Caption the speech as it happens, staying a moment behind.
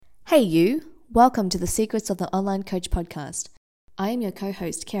Hey you! Welcome to the Secrets of the Online Coach podcast. I am your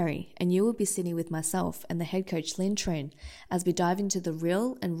co-host Keri, and you will be sitting with myself and the head coach Linh Trinh as we dive into the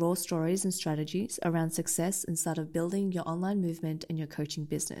real and raw stories and strategies around success inside of building your online movement and your coaching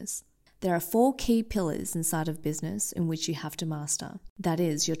business. There are 4 key pillars inside of business in which you have to master. That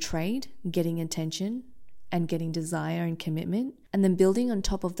is your trade, getting attention, and getting desire and commitment, and then building on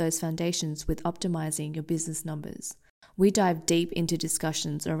top of those foundations with optimizing your business numbers. We dive deep into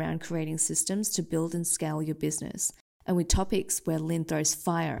discussions around creating systems to build and scale your business, and with topics where Linh throws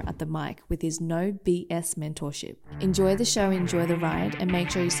fire at the mic with his no BS mentorship. Enjoy the show, enjoy the ride, and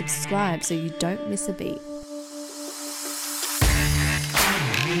make sure you subscribe so you don't miss a beat.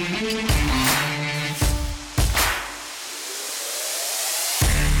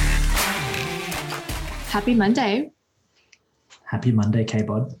 Happy Monday. Happy Monday,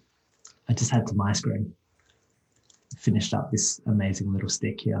 K-Bod. I just had some ice cream. Finished up this amazing little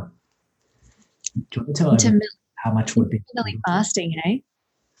stick here. Do you want to tell everyone how much we've been fasting, hey?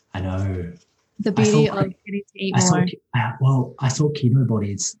 I know. The beauty of getting to eat more. I saw Keto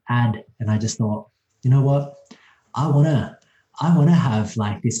Body's ad, and I just thought, you know what? I wanna have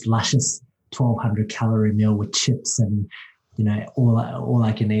like this luscious 1,200 calorie meal with chips and all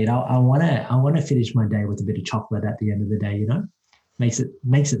I can eat. I wanna finish my day with a bit of chocolate at the end of the day. Makes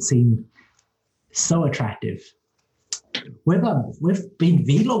it seem so attractive. We've been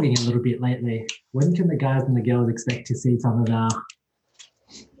vlogging a little bit lately. When can the guys and the girls expect to see some of our?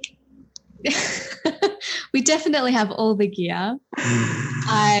 We definitely have all the gear.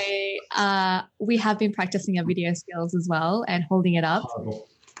 We have been practicing our video skills as well and holding it up,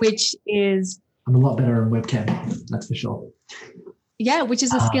 which is. I'm a lot better on webcam, that's for sure. Yeah, which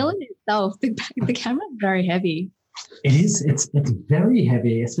is a skill in itself. The camera is very heavy. It is. It's very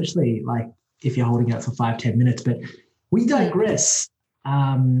heavy, especially like if you're holding it for 5-10 minutes. But we digress.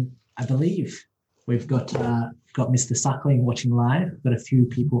 I believe we've got Mr. Suckling watching live. Got a few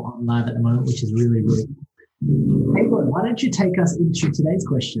people on live at the moment, which is really, really good. Hey, why don't you take us into today's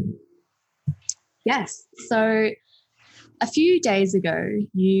question? Yes. So a few days ago,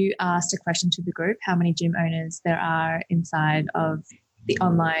 you asked a question to the group, how many gym owners there are inside of the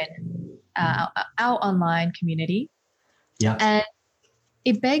online, our online community. Yeah. And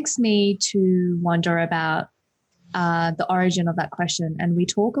it begs me to wonder about the origin of that question. And we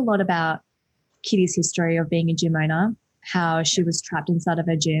talk a lot about Kitty's history of being a gym owner, how she was trapped inside of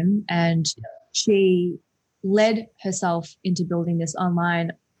her gym and she led herself into building this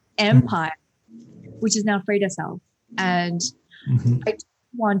online empire, which has now freed herself. And I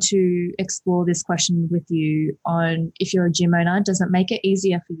want to explore this question with you on if you're a gym owner, does it make it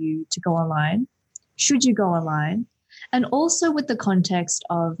easier for you to go online? Should you go online? And also with the context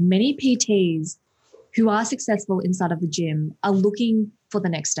of many PTs who are successful inside of the gym are looking for the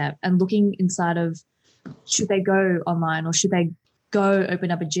next step and looking inside of should they go online or should they go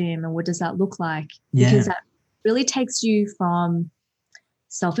open up a gym and what does that look like? Yeah. Because that really takes you from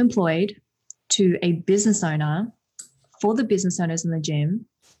self-employed to a business owner. For the business owners in the gym,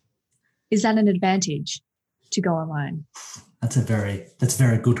 is that an advantage to go online? That's a very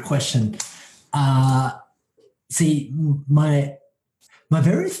good question. See, my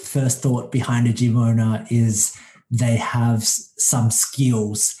very first thought behind a gym owner is they have some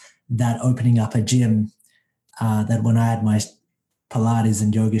skills that opening up a gym, that when I had my Pilates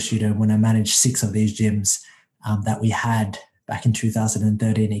and yoga studio, when I managed 6 of these gyms that we had back in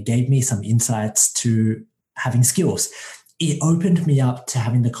 2013, it gave me some insights to having skills. It opened me up to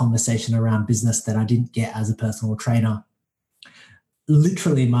having the conversation around business that I didn't get as a personal trainer.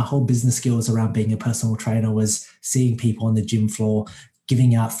 Literally, my whole business skills around being a personal trainer was seeing people on the gym floor,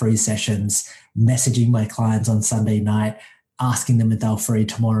 giving out free sessions, messaging my clients on Sunday night, asking them if they're free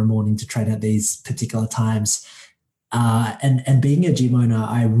tomorrow morning to train at these particular times. And being a gym owner,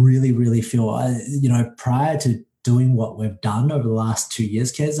 I really, really feel, prior to doing what we've done over the last 2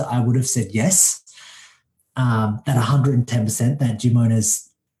 years, Kez, I would have said yes. That 110% that gym owners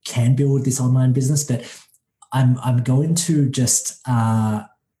can build this online business, but I'm going to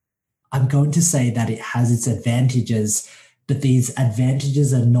say that it has its advantages, but these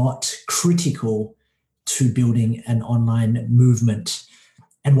advantages are not critical to building an online movement.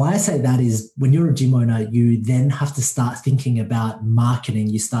 And why I say that is when you're a gym owner, you then have to start thinking about marketing,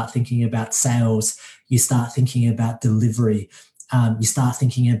 you start thinking about sales, you start thinking about delivery. You start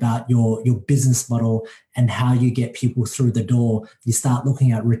thinking about your business model and how you get people through the door. You start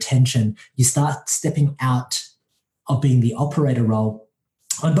looking at retention. You start stepping out of being the operator role.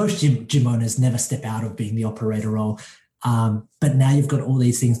 And most gym owners never step out of being the operator role. But now you've got all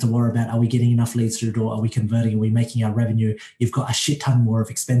these things to worry about. Are we getting enough leads through the door? Are we converting? Are we making our revenue? You've got a shit ton more of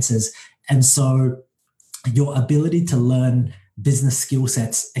expenses. And so your ability to learn business skill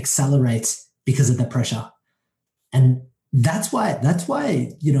sets accelerates because of the pressure. And that's why,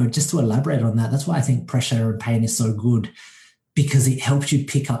 just to elaborate on that, that's why I think pressure and pain is so good, because it helps you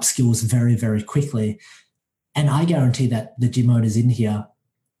pick up skills very, very quickly. And I guarantee that the gym owners in here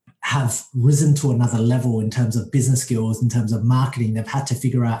have risen to another level in terms of business skills, in terms of marketing. They've had to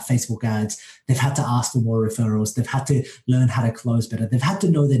figure out Facebook ads. They've had to ask for more referrals. They've had to learn how to close better. They've had to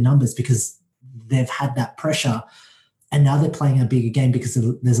know their numbers because they've had that pressure. And now they're playing a bigger game because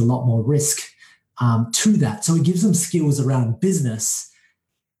there's a lot more risk to that. So it gives them skills around business.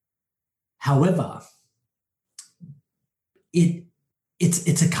 However,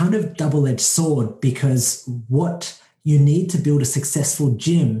 it's a kind of double-edged sword, because what you need to build a successful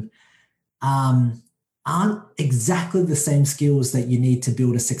gym aren't exactly the same skills that you need to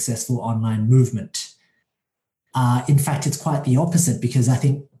build a successful online movement. In fact, it's quite the opposite, because I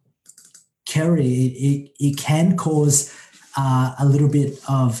think, Keri, it can cause a little bit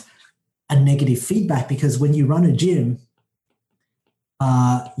of a negative feedback, because when you run a gym,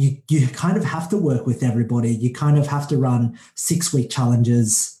 you kind of have to work with everybody. You kind of have to run 6-week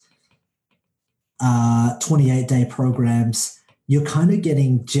challenges, 28-day programs. You're kind of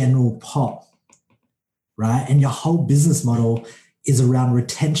getting general pop, right? And your whole business model is around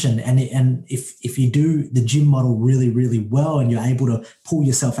retention. And if you do the gym model really, really well, and you're able to pull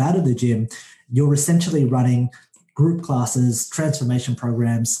yourself out of the gym, you're essentially running group classes, transformation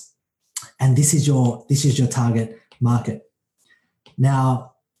programs, and this is your target market.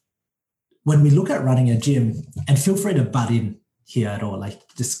 Now, when we look at running a gym, and feel free to butt in here at all, like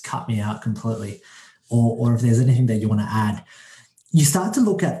just cut me out completely, or if there's anything that you want to add, you start to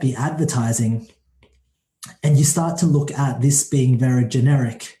look at the advertising, and you start to look at this being very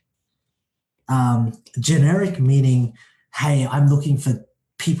generic. Generic meaning, hey, I'm looking for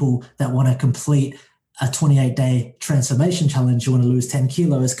people that want to complete a 28-day transformation challenge. You want to lose 10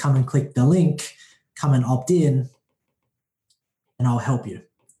 kilos, come and click the link, come and opt in, and I'll help you.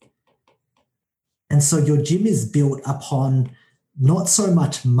 And so your gym is built upon not so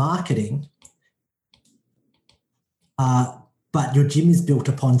much marketing, but your gym is built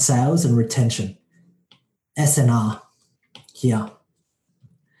upon sales and retention, SNR here.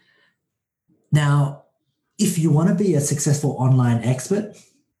 Now, if you want to be a successful online expert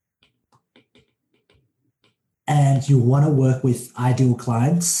and you want to work with ideal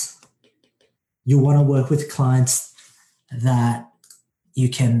clients, you want to work with clients that you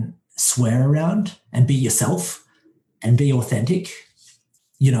can swear around and be yourself and be authentic,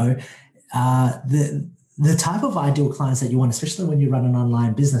 the type of ideal clients that you want, especially when you run an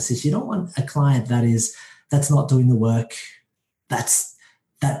online business, is you don't want a client that's not doing the work, that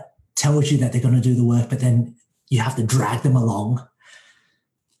tells you that they're going to do the work, but then you have to drag them along.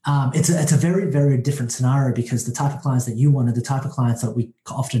 It's a very, very different scenario, because the type of clients that you want are the type of clients that we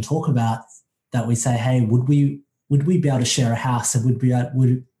often talk about, that we say, hey, would we be able to share a house, and would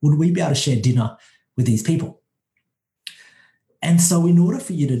we be able to share dinner with these people? And so in order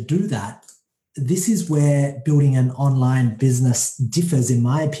for you to do that, this is where building an online business differs, in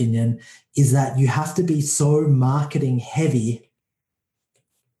my opinion, is that you have to be so marketing heavy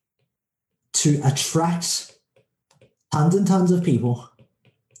to attract tons and tons of people,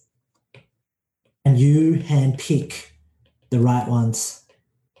 and you handpick the right ones.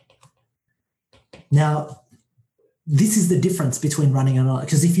 Now, this is the difference between running and not,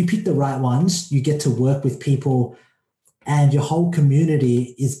 because if you pick the right ones, you get to work with people, and your whole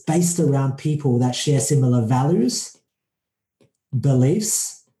community is based around people that share similar values,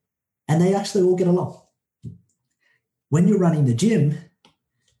 beliefs, and they all get along. When you're running the gym,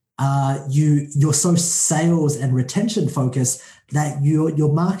 you're so sales and retention focused that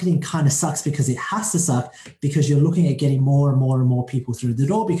your marketing kind of sucks, because it has to suck, because you're looking at getting more and more and more people through the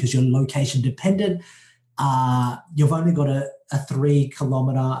door, because you're location dependent. You've only got a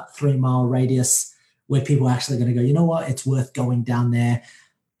 3-mile radius where people are actually going to go, you know what, it's worth going down there.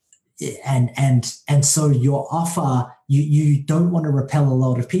 And so your offer, you don't want to repel a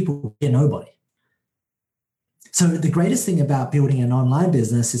lot of people, nobody. So the greatest thing about building an online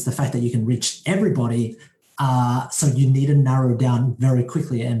business is the fact that you can reach everybody. So you need to narrow down very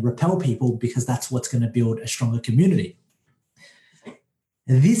quickly and repel people, because that's what's going to build a stronger community.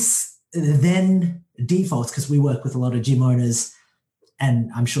 This then defaults, because we work with a lot of gym owners,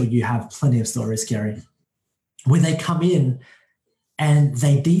 and I'm sure you have plenty of stories, Keri, where they come in and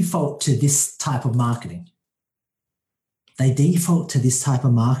they default to this type of marketing.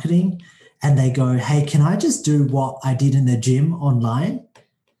 and they go, hey, can I just do what I did in the gym online?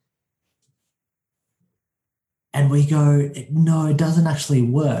 And we go, no, it doesn't actually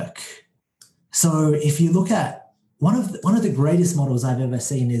work. So if you look at one of the greatest models I've ever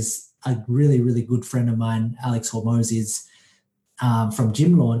seen is a really, really good friend of mine, Alex Hormozis, from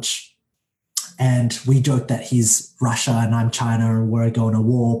Gym Launch. And we joke that he's Russia and I'm China and we're going to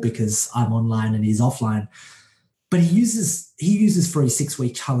war because I'm online and he's offline. But he uses free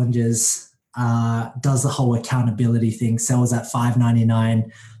 6-week challenges, does the whole accountability thing, sells at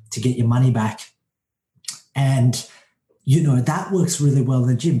 $5.99 to get your money back. And, that works really well in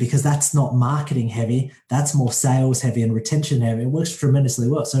the gym because that's not marketing heavy. That's more sales heavy and retention heavy. It works tremendously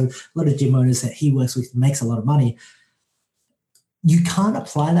well. So a lot of gym owners that he works with makes a lot of money. You can't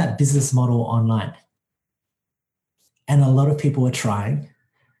apply that business model online. And a lot of people are trying.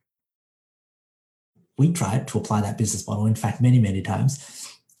 We tried to apply that business model, in fact, many, many times.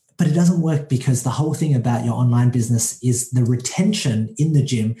 But it doesn't work because the whole thing about your online business is the retention in the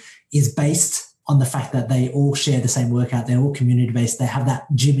gym is based on the fact that they all share the same workout, they're all community-based, they have that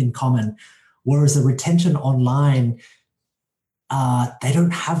gym in common. Whereas the retention online, they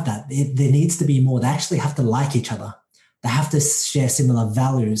don't have that. There needs to be more. They actually have to like each other. They have to share similar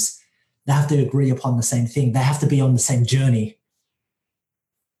values. They have to agree upon the same thing. They have to be on the same journey.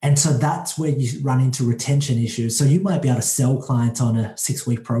 And so that's where you run into retention issues. So you might be able to sell clients on a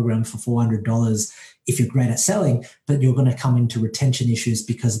 6-week program for $400 if you're great at selling, but you're going to come into retention issues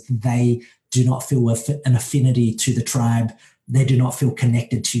because they do not feel an affinity to the tribe. They do not feel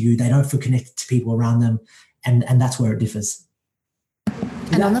connected to you. They don't feel connected to people around them. And that's where it differs.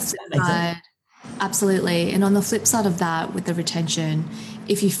 And on the flip side, absolutely. And on the flip side of that, with the retention,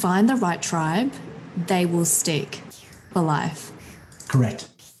 if you find the right tribe, they will stick for life. Correct.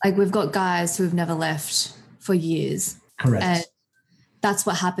 Like we've got guys who have never left for years. Correct. And that's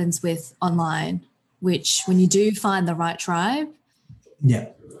what happens with online, which when you do find the right tribe. Yeah.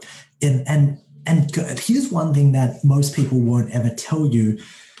 And here's one thing that most people won't ever tell you.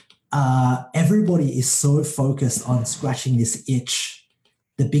 Everybody is so focused on scratching this itch.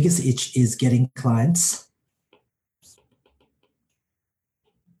 The biggest itch is getting clients.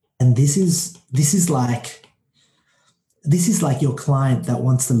 And this is like your client that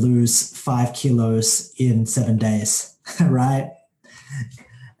wants to lose 5 kilos in 7 days, right?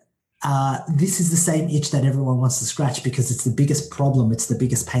 This is the same itch that everyone wants to scratch because it's the biggest problem. It's the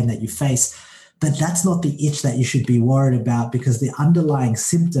biggest pain that you face. But that's not the itch that you should be worried about because the underlying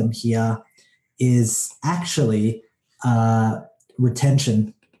symptom here is actually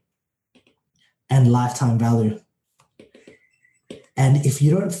retention and lifetime value. And if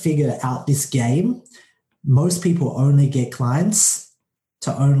you don't figure out this game, most people only get clients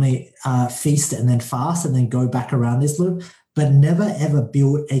to only feast and then fast and then go back around this loop, but never ever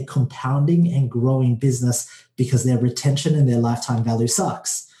build a compounding and growing business because their retention and their lifetime value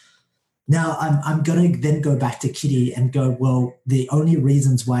sucks. Now, I'm going to then go back to Keri and go, well, the only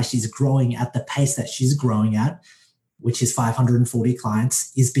reasons why she's growing at the pace that she's growing at, which is 540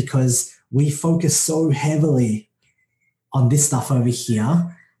 clients, is because we focus so heavily on this stuff over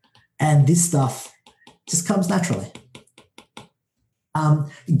here, and this stuff just comes naturally.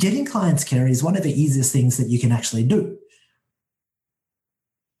 Getting clients, Keri, is one of the easiest things that you can actually do.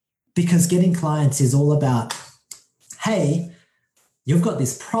 Because getting clients is all about, hey, you've got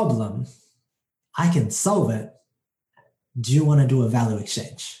this problem. I can solve it. Do you want to do a value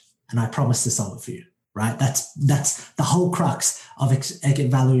exchange? And I promise to solve it for you, right? That's the whole crux of a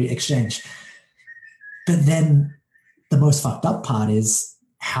value exchange. But then the most fucked up part is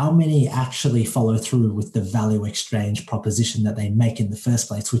how many actually follow through with the value exchange proposition that they make in the first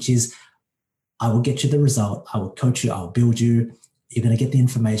place, which is, I will get you the result. I will coach you. I will build you. You're going to get the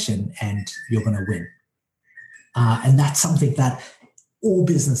information and you're going to win. And that's something that all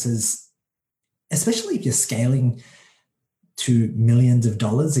businesses, especially if you're scaling to millions of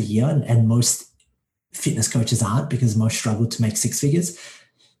dollars a year, and most fitness coaches aren't because most struggle to make 6 figures.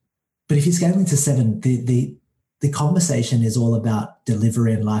 But if you're scaling to 7, the conversation is all about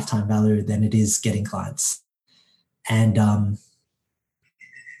delivery and lifetime value than it is getting clients. And I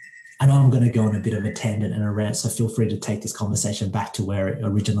know I'm going to go on a bit of a tangent and a rant, so feel free to take this conversation back to where it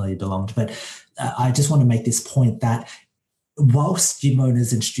originally belonged. But I just want to make this point that whilst gym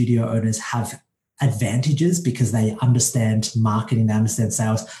owners and studio owners have advantages because they understand marketing, they understand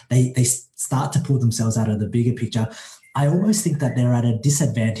sales, they start to pull themselves out of the bigger picture, I almost think that they're at a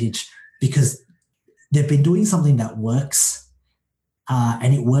disadvantage because they've been doing something that works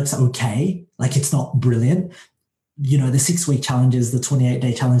and it works okay. Like, it's not brilliant. You know, the 6-week challenges, the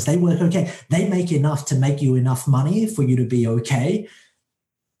 28-day challenge, they work okay. They make enough to make you enough money for you to be okay.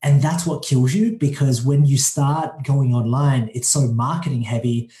 And that's what kills you, because when you start going online, it's so marketing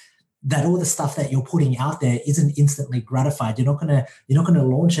heavy that all the stuff that you're putting out there isn't instantly gratified. You're not gonna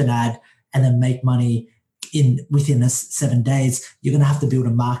launch an ad and then make money within 7 days. You're gonna have to build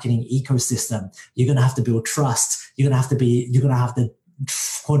a marketing ecosystem. You're gonna have to build trust. You're gonna have to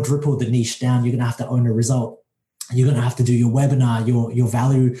quadruple the niche down. You're gonna have to own a result. You're gonna have to do your webinar, your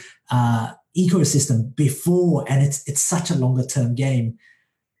value ecosystem before, and it's such a longer term game.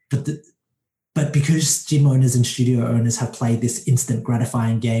 But because gym owners and studio owners have played this instant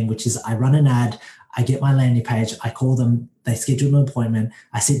gratifying game, which is I run an ad, I get my landing page, I call them, they schedule an appointment,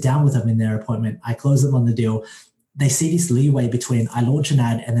 I sit down with them in their appointment, I close them on the deal. They see this leeway between I launch an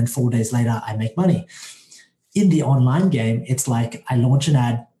ad and then 4 days later I make money. In the online game, it's like I launch an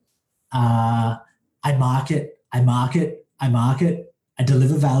ad, I market, I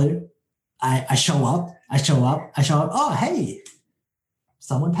deliver value, I show up. Oh, hey,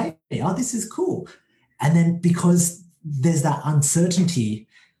 someone paid me. Oh, this is cool. And then because there's that uncertainty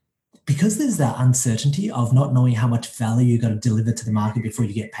of not knowing how much value you got to deliver to the market before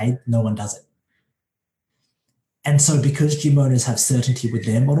you get paid, no one does it. And so because gym owners have certainty with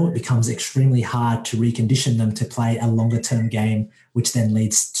their model, it becomes extremely hard to recondition them to play a longer term game, which then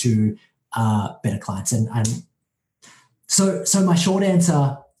leads to better clients. And so my short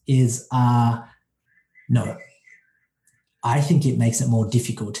answer is no. I think it makes it more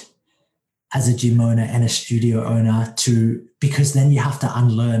difficult as a gym owner and a studio owner because then you have to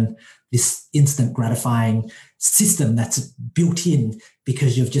unlearn this instant gratifying system that's built in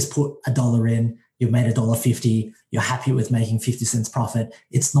because you've just put $1 in, you've made $1.50, you're happy with making 50 cents profit.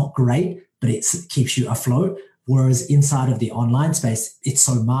 It's not great, but it keeps you afloat. Whereas inside of the online space, it's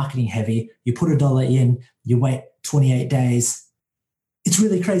so marketing heavy. You put $1 in, you wait 28 days. It's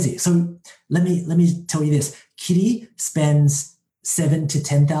really crazy. So let me tell you this. Keri spends $7,000 to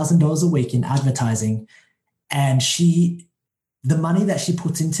 $10,000 a week in advertising, and the money that she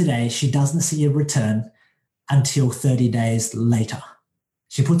puts in today, she doesn't see a return until 30 days later.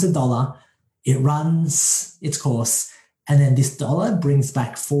 She puts $1, it runs its course, and then this dollar brings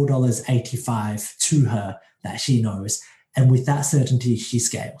back $4.85 to her that she knows. And with that certainty, she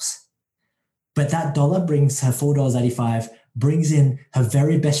scales. But that dollar brings her $4.85, brings in her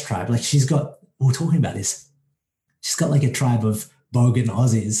very best tribe. Like we're talking about this. She's got like a tribe of bogan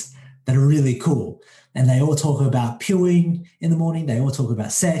Aussies that are really cool. And they all talk about pewing in the morning. They all talk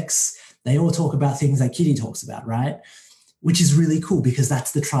about sex. They all talk about things that Keri talks about, right? Which is really cool because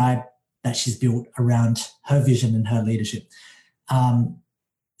that's the tribe that she's built around her vision and her leadership.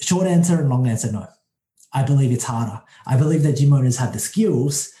 Short answer and long answer, no. I believe it's harder. I believe that gym owners have the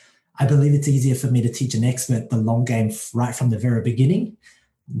skills. I believe it's easier for me to teach an expert the long game right from the very beginning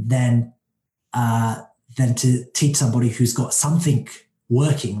than to teach somebody who's got something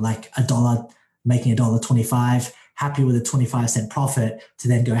working, like $1, making $1.25, happy with a 25-cent profit, to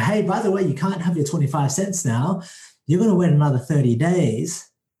then go, hey, by the way, you can't have your 25 cents now. You're going to wait another 30 days.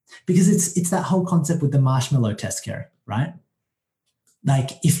 Because it's that whole concept with the marshmallow test, Keri, right?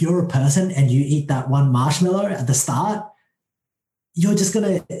 Like if you're a person and you eat that one marshmallow at the start, you're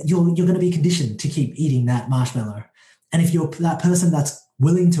gonna be conditioned to keep eating that marshmallow. And if you're that person that's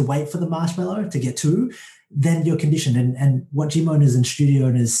willing to wait for the marshmallow to get to, then you're conditioned. And what gym owners and studio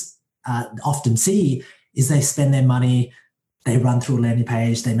owners often see is they spend their money, they run through a landing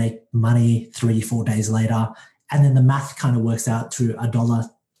page, they make money 3-4 days later, and then the math kind of works out to $1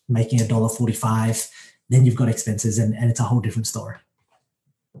 making $1.45. Then you've got expenses, and it's a whole different story.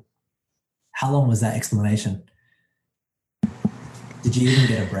 How long was that explanation? Did you even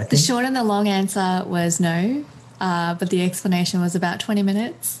get a breath? The short and the long answer was no, but the explanation was about 20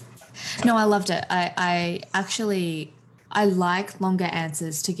 minutes. No, I loved it. I like longer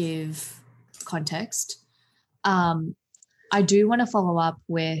answers to give context. I do want to follow up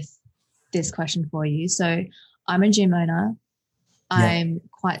with this question for you. So I'm a gym owner. Yeah. I'm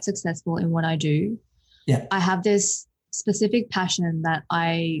quite successful in what I do. Yeah. I have this specific passion that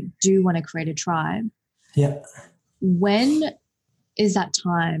I do want to create a tribe. Yeah. When is that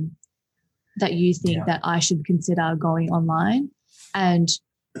time that you think that I should consider going online, and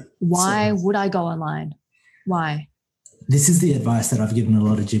why would I go online? Why? This is the advice that I've given a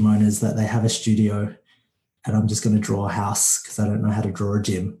lot of gym owners, that they have a studio, and I'm just going to draw a house because I don't know how to draw a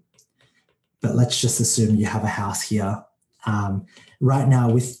gym. But let's just assume you have a house here. Right now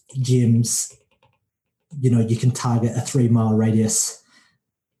with gyms, you can target a 3-mile radius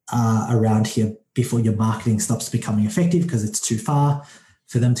around here before your marketing stops becoming effective because it's too far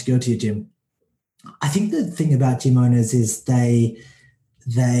for them to go to your gym. I think the thing about gym owners is they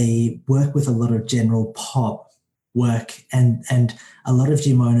work with a lot of general pop work, and a lot of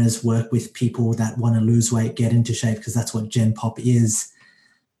gym owners work with people that want to lose weight, get into shape, because that's what Gen Pop is.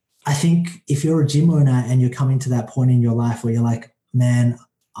 I think if you're a gym owner and you're coming to that point in your life where you're like, man,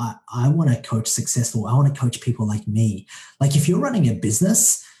 I want to coach successful. I want to coach people like me. Like if you're running a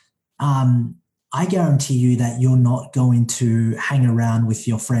business, I guarantee you that you're not going to hang around with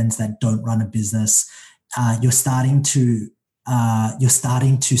your friends that don't run a business. You're starting to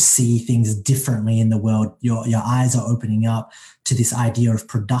see things differently in the world. Your eyes are opening up to this idea of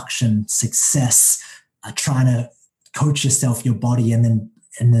production, success, trying to coach yourself, your body, and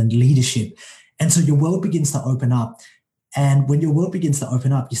then leadership. And so your world begins to open up. And when your world begins to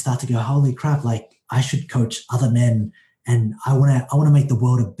open up, you start to go, holy crap, like I should coach other men, and I want to make the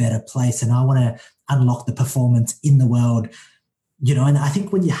world a better place, and I want to unlock the performance in the world, and I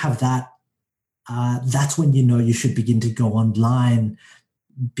think when you have that, that's when you should begin to go online,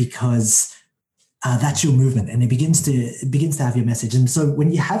 because that's your movement, and it begins to have your message. And so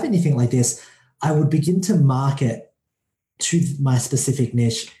when you have anything like this, I would begin to market to my specific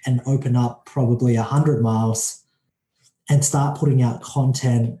niche and open up probably 100 miles and start putting out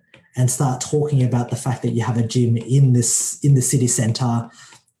content and start talking about the fact that you have a gym in the city center,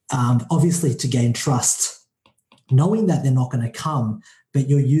 obviously to gain trust, knowing that they're not going to come, but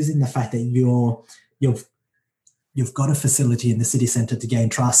you're using the fact that you've got a facility in the city center to gain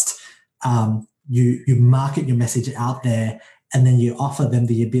trust. You market your message out there, and then you offer them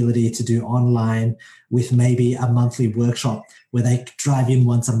the ability to do online with maybe a monthly workshop where they drive in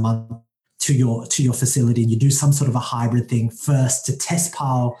once a month to your facility, and you do some sort of a hybrid thing first to test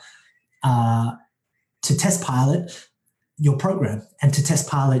pilot your program and to test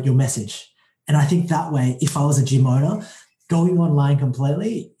pilot your message. And I think that way, if I was a gym owner, going online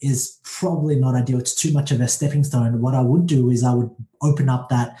completely is probably not ideal. It's too much of a stepping stone. What I would do is I would open up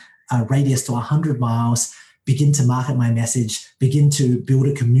that radius to 100 miles, begin to market my message, begin to build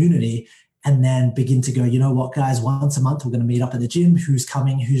a community, and then begin to go, you know what, guys, once a month we're going to meet up at the gym. Who's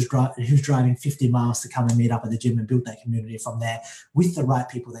coming? Who's driving 50 miles to come and meet up at the gym, and build that community from there with the right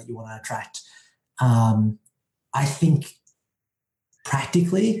people that you want to attract. I think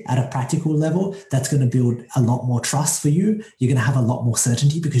practically, at a practical level, that's going to build a lot more trust for you. You're going to have a lot more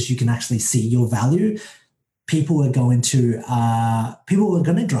certainty because you can actually see your value. People are going to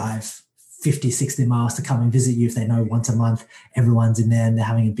drive 50, 60 miles to come and visit you if they know once a month everyone's in there and they're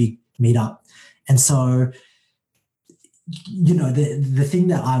having a big meetup. And so, the thing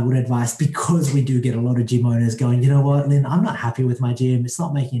that I would advise, because we do get a lot of gym owners going, you know what, Lynn, I'm not happy with my gym. It's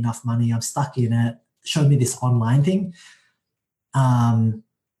not making enough money. I'm stuck in it. Show me this online thing.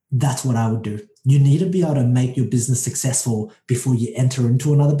 That's what I would do. You need to be able to make your business successful before you enter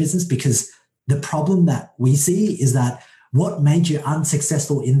into another business, because the problem that we see is that what made you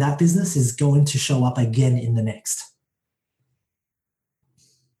unsuccessful in that business is going to show up again in the next.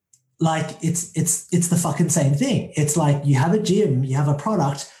 Like it's the fucking same thing. It's like you have a gym, you have a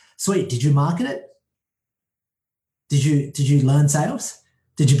product. Sweet. Did you market it? Did you learn sales?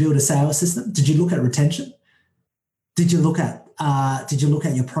 Did you build a sales system? Did you look at retention? Did you look at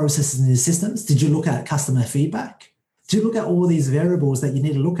your processes and your systems? Did you look at customer feedback? Did you look at all these variables that you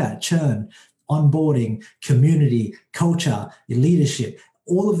need to look at? Churn, onboarding, community, culture, your leadership,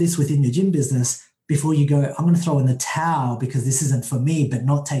 all of this within your gym business before you go, I'm going to throw in the towel because this isn't for me, but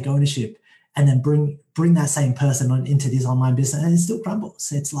not take ownership, and then bring that same person into this online business, and it still crumbles.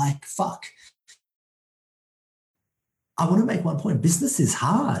 It's like, fuck. I want to make one point. Business is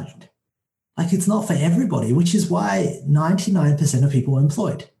hard. Like, it's not for everybody, which is why 99% of people are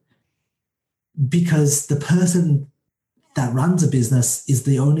employed, because the person that runs a business is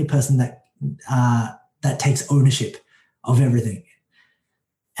the only person that takes ownership of everything.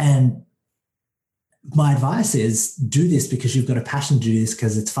 And my advice is, do this because you've got a passion to do this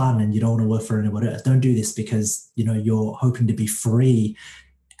because it's fun and you don't want to work for anyone else. Don't do this because you're hoping to be free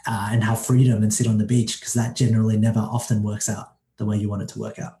and have freedom and sit on the beach, because that generally never often works out the way you want it to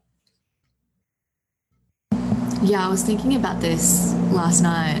work out. Yeah, I was thinking about this last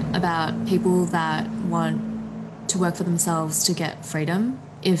night, about people that want to work for themselves to get freedom.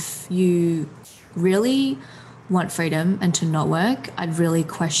 If you really want freedom and to not work, I'd really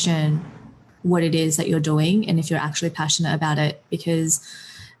question what it is that you're doing and if you're actually passionate about it, because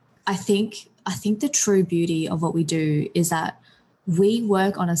I think the true beauty of what we do is that we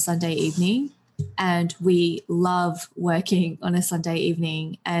work on a Sunday evening and we love working on a Sunday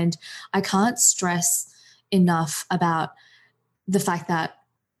evening. And I can't stress enough about the fact that,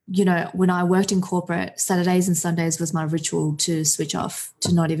 when I worked in corporate, Saturdays and Sundays was my ritual to switch off,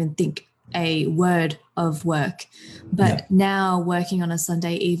 to not even think a word of work. But now working on a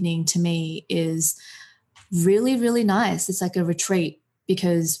Sunday evening to me is really, really nice. It's like a retreat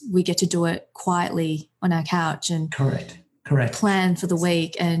because we get to do it quietly on our couch and Correct. plan for the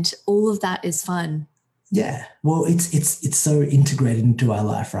week, and all of that is fun. Yeah. Well, it's so integrated into our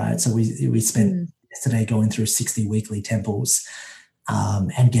life, right? So we spent yesterday going through 60 weekly temples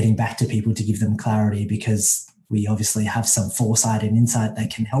and getting back to people to give them clarity, because we obviously have some foresight and insight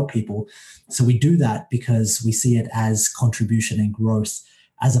that can help people. So we do that because we see it as contribution and growth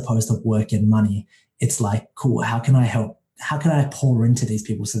as opposed to work and money. It's like, cool, how can I help? How can I pour into these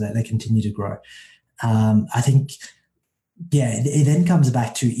people so that they continue to grow? I think, it then comes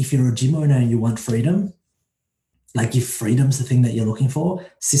back to, if you're a gym owner and you want freedom, like if freedom's the thing that you're looking for,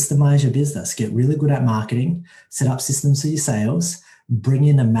 systemize your business, get really good at marketing, set up systems for your sales, bring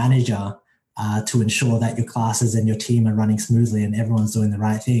in a manager to ensure that your classes and your team are running smoothly and everyone's doing the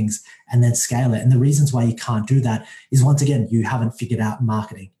right things, and then scale it. And the reasons why you can't do that is, once again, you haven't figured out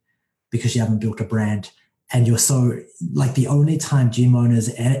marketing because you haven't built a brand. And you're so, like, the only time gym owners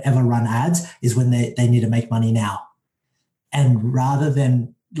ever run ads is when they need to make money now. And rather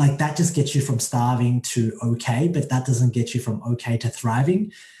than, like, that just gets you from starving to okay, but that doesn't get you from okay to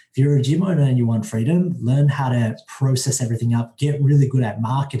thriving. If you're a gym owner and you want freedom, learn how to process everything up, get really good at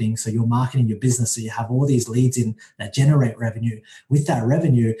marketing. So you're marketing your business. So you have all these leads in that generate revenue. With that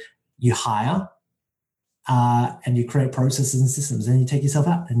revenue, you hire and you create processes and systems, and you take yourself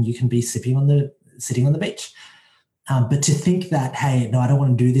out and you can be sitting on the beach. But to think that, hey, no, I don't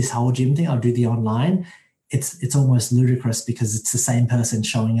want to do this whole gym thing, I'll do the online. It's almost ludicrous, because it's the same person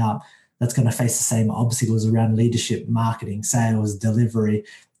showing up that's going to face the same obstacles around leadership, marketing, sales, delivery,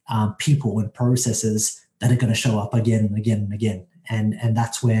 people and processes that are going to show up again and again and again. And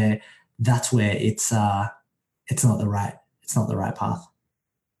that's where it's not the right path.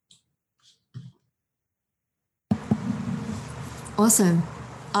 Awesome.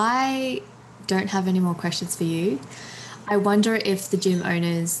 I don't have any more questions for you. I wonder if the gym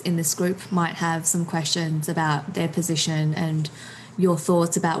owners in this group might have some questions about their position and your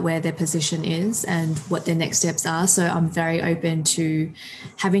thoughts about where their position is and what their next steps are. So I'm very open to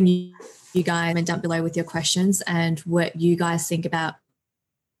having you guys comment down below with your questions and what you guys think about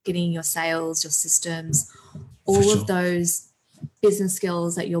getting your sales, your systems, all of those business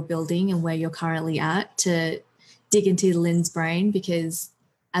skills that you're building and where you're currently at, to dig into Lynn's brain, because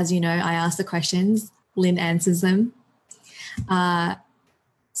as you know, I ask the questions, Lynn answers them.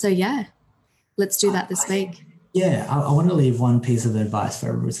 So yeah, let's do that this week. Yeah, I want to leave one piece of advice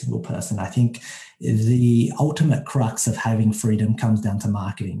for every single person. I think the ultimate crux of having freedom comes down to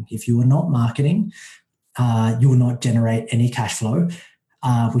marketing. If you are not marketing, you will not generate any cash flow,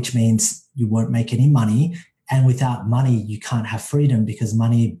 which means you won't make any money. And without money, you can't have freedom, because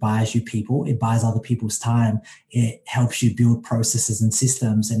money buys you people. It buys other people's time. It helps you build processes and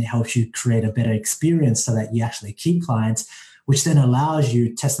systems, and it helps you create a better experience so that you actually keep clients, which then allows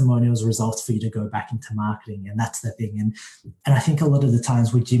you testimonials, results for you to go back into marketing. And that's the thing. And I think a lot of the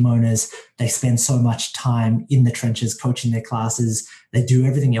times with gym owners, they spend so much time in the trenches coaching their classes. They do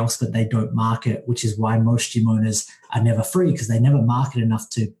everything else, but they don't market, which is why most gym owners are never free, because they never market enough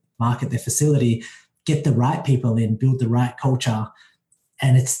to market their facility, get the right people in, build the right culture.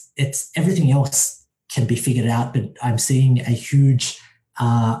 And it's everything else can be figured out. But I'm seeing a huge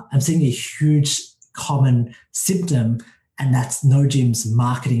common symptom, and that's no gyms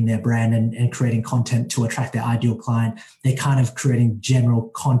marketing their brand and creating content to attract their ideal client. They're kind of creating general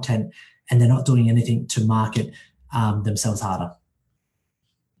content, and they're not doing anything to market themselves harder.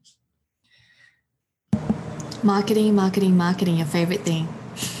 Marketing, your favorite thing.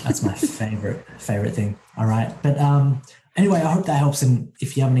 That's my favorite thing. All right. But anyway, I hope that helps. And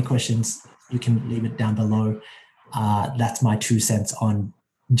if you have any questions, you can leave it down below. That's my 2 cents on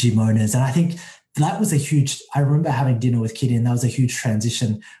gym owners. And I think that was I remember having dinner with Kitty, and that was a huge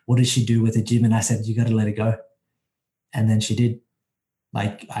transition. What did she do with the gym? And I said, you got to let it go. And then she did.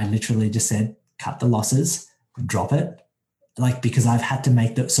 Like, I literally just said, cut the losses, drop it. Like, because I've had to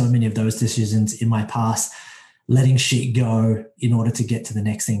make so many of those decisions in my past, letting shit go in order to get to the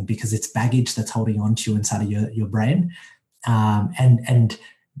next thing, because it's baggage that's holding on to you inside of your brain. And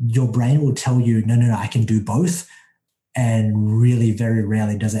your brain will tell you, no, I can do both. And really very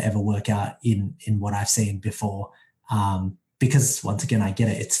rarely does it ever work out in what I've seen before. Because once again, I get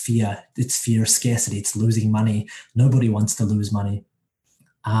it. It's fear of scarcity. It's losing money. Nobody wants to lose money.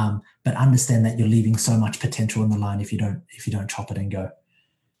 But understand that you're leaving so much potential on the line if you don't chop it and go.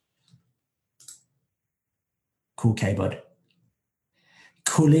 Cool, K-Bud.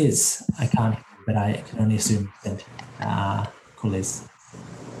 Cool is, I can't, but I can only assume that cool is.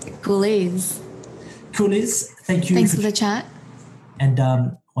 Cool is. Cool is. Thank you. Thanks for the chat. And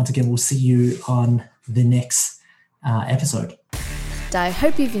once again, we'll see you on the next episode. I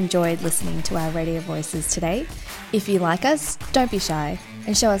hope you've enjoyed listening to our radio voices today. If you like us, don't be shy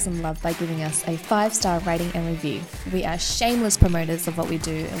and show us some love by giving us a 5-star rating and review. We are shameless promoters of what we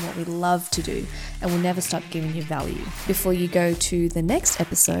do and what we love to do, and we'll never stop giving you value. Before you go to the next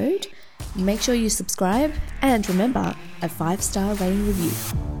episode, make sure you subscribe and remember, a 5-star rating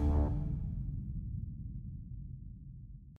review.